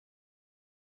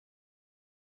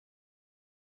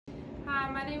Hi,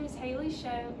 my name is Haylie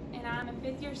Shope, and I'm a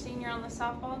fifth-year senior on the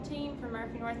softball team for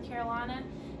Murphy, North Carolina,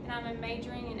 and I'm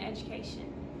majoring in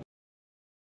education.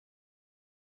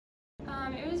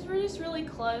 It was just really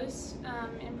close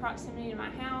in proximity to my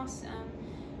house.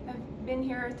 I've been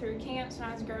here through camps when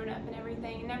I was growing up and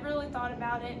everything, and never really thought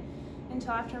about it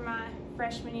until after my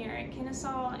freshman year at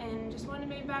Kennesaw, and just wanted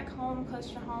to be back home,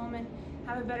 closer to home, and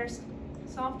have a better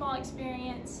softball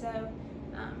experience, so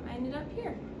I ended up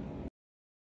here.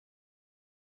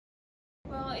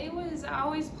 Well, I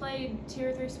always played 2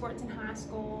 or 3 sports in high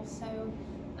school, so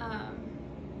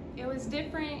it was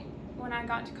different when I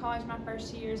got to college my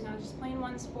first 2 years and I was just playing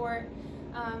one sport,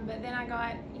 but then I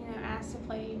got asked to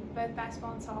play both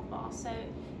basketball and softball, so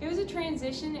it was a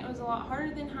transition. It was a lot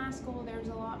harder than high school. There was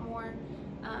a lot more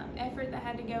effort that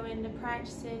had to go into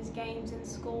practices, games, and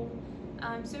school,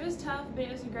 so it was tough, but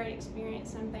it was a great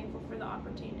experience, and I'm thankful for the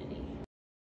opportunity.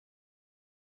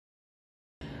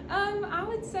 I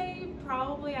would say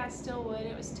probably I still would.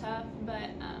 It was tough, but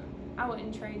I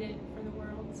wouldn't trade it for the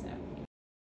world. So,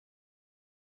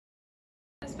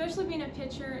 especially being a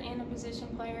pitcher and a position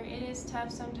player, it is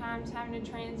tough sometimes having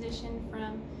to transition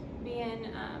from being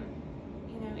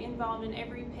involved in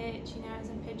every pitch. As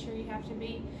a pitcher, you have to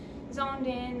be zoned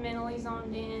in, mentally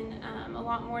zoned in, a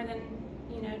lot more than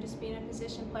just being a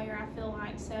position player, I feel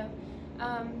like. So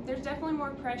there's definitely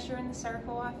more pressure in the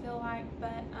circle, I feel like,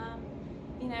 but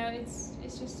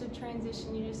it's just a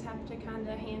transition. You just have to kind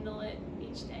of handle it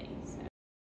each day. So.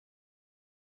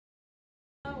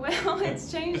 Well,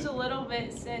 it's changed a little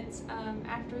bit since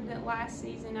after the last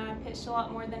season. I pitched a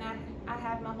lot more than I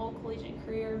have my whole collegiate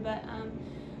career, but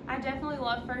I definitely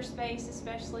love first base,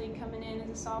 especially coming in as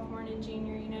a sophomore and a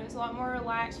junior. It's a lot more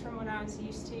relaxed from what I was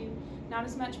used to. Not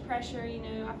as much pressure.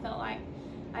 I felt like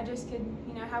I just could,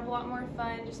 have a lot more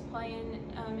fun just playing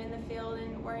in the field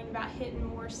and worrying about hitting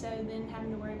more so than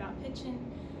having to worry about pitching.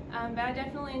 But I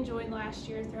definitely enjoyed last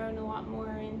year, throwing a lot more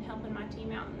and helping my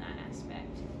team out in that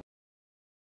aspect.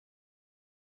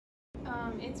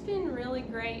 It's been really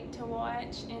great to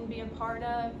watch and be a part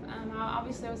of.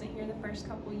 Obviously, I wasn't here the first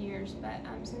couple years, but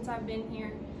since I've been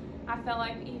here, I felt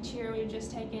like each year we've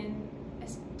just taken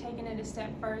it a step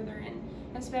further, and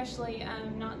especially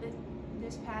not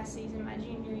this past season, my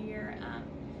junior year,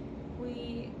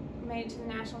 we made it to the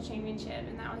national championship,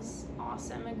 and that was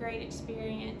awesome, a great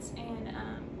experience, and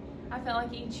I felt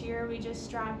like each year we just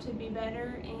strive to be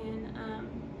better, and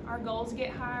our goals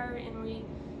get higher, and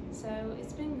so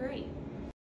it's been great.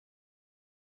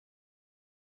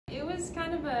 It was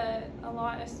kind of a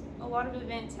lot of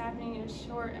events happening in a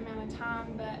short amount of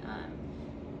time, but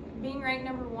being ranked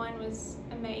 #1 was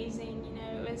amazing.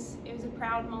 It was a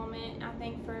proud moment, I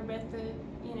think, for both the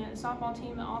softball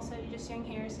team, but also just Young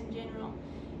Harris in general.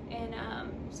 And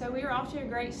so we were off to a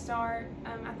great start.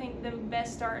 I think the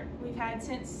best start we've had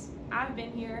since I've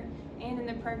been here and in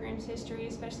the program's history,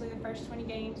 especially the first 20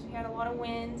 games. We had a lot of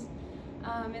wins,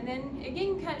 and then it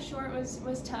getting cut short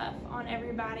was tough on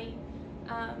everybody.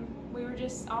 We were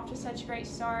just off to such a great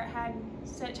start, had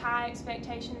such high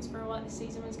expectations for what the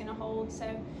season was going to hold. So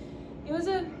it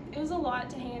was a lot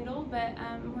to handle, but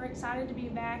we're excited to be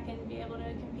back and be able to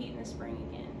compete in the spring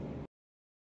again.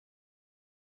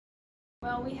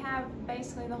 Well, we have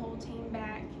basically the whole team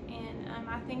back, and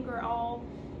I think we're all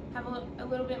have a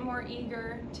little bit more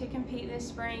eager to compete this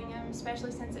spring,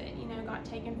 especially since it got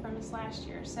taken from us last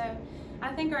year. So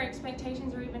I think our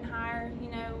expectations are even higher,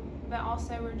 but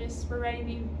also we're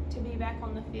ready to be back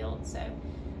on the field. So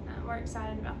we're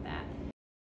excited about that.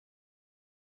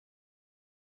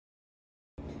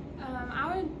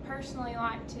 I would personally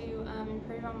like to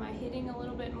improve on my hitting a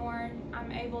little bit more.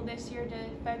 I'm able this year to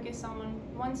focus on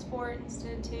one sport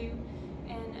instead of 2,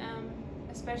 and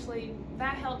especially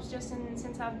that helps just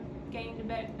since I've gained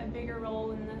a bigger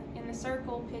role in the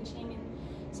circle pitching,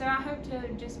 and so I hope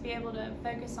to just be able to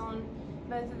focus on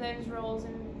both of those roles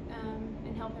and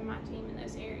helping my team in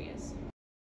those areas.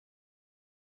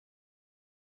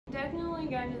 Definitely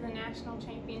going to the national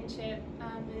championship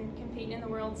and competing in the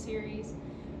World Series.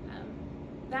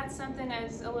 That's something,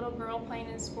 as a little girl playing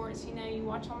in sports, you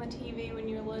watch on the TV when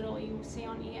you're little, you see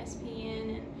on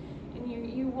ESPN, and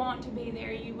you want to be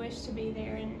there, you wish to be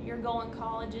there, and your goal in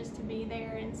college is to be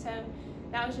there. And so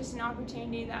that was just an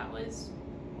opportunity that was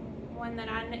one that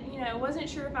I wasn't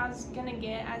sure if I was going to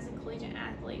get as a collegiate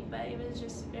athlete, but it was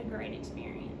just a great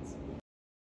experience.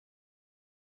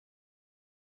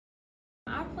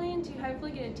 I plan to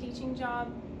hopefully get a teaching job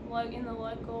in the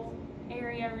local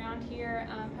area around here,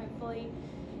 hopefully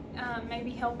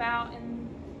maybe help out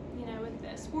with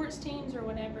the sports teams or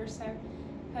whatever, so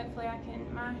hopefully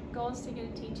my goal is to get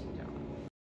a teaching job.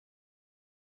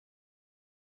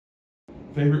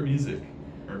 Favorite music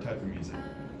or type of music?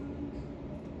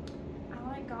 I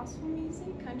like gospel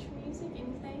music, country music,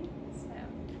 anything.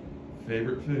 So.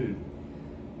 Favorite food?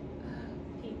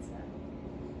 Pizza.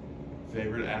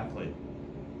 Favorite athlete?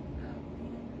 Oh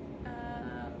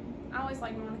man. I always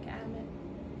like Monica Abbott.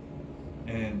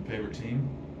 And favorite team?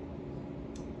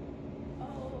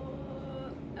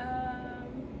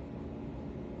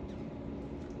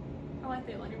 I like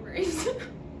the Atlanta Braves.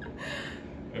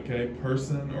 Okay,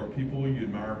 person or people you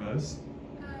admire most?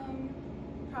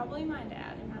 Probably my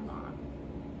dad and my mom.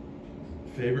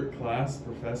 Favorite class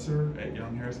professor at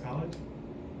Young Harris College?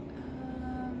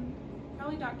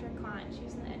 Probably Dr. Klein.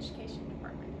 She's in the education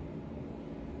department.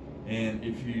 And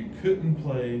if you couldn't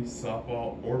play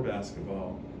softball or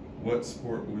basketball, what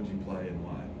sport would you play and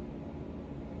why?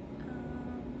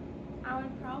 I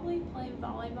would probably play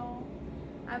volleyball.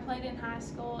 I played in high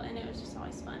school and it was just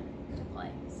always fun to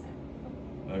play. So.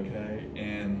 Okay,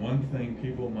 and one thing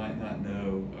people might not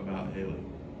know about Haylie?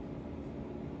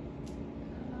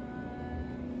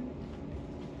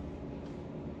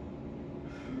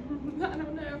 I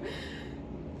don't know.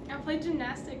 I played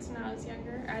gymnastics when I was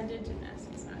younger. I did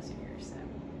gymnastics when I was younger, so.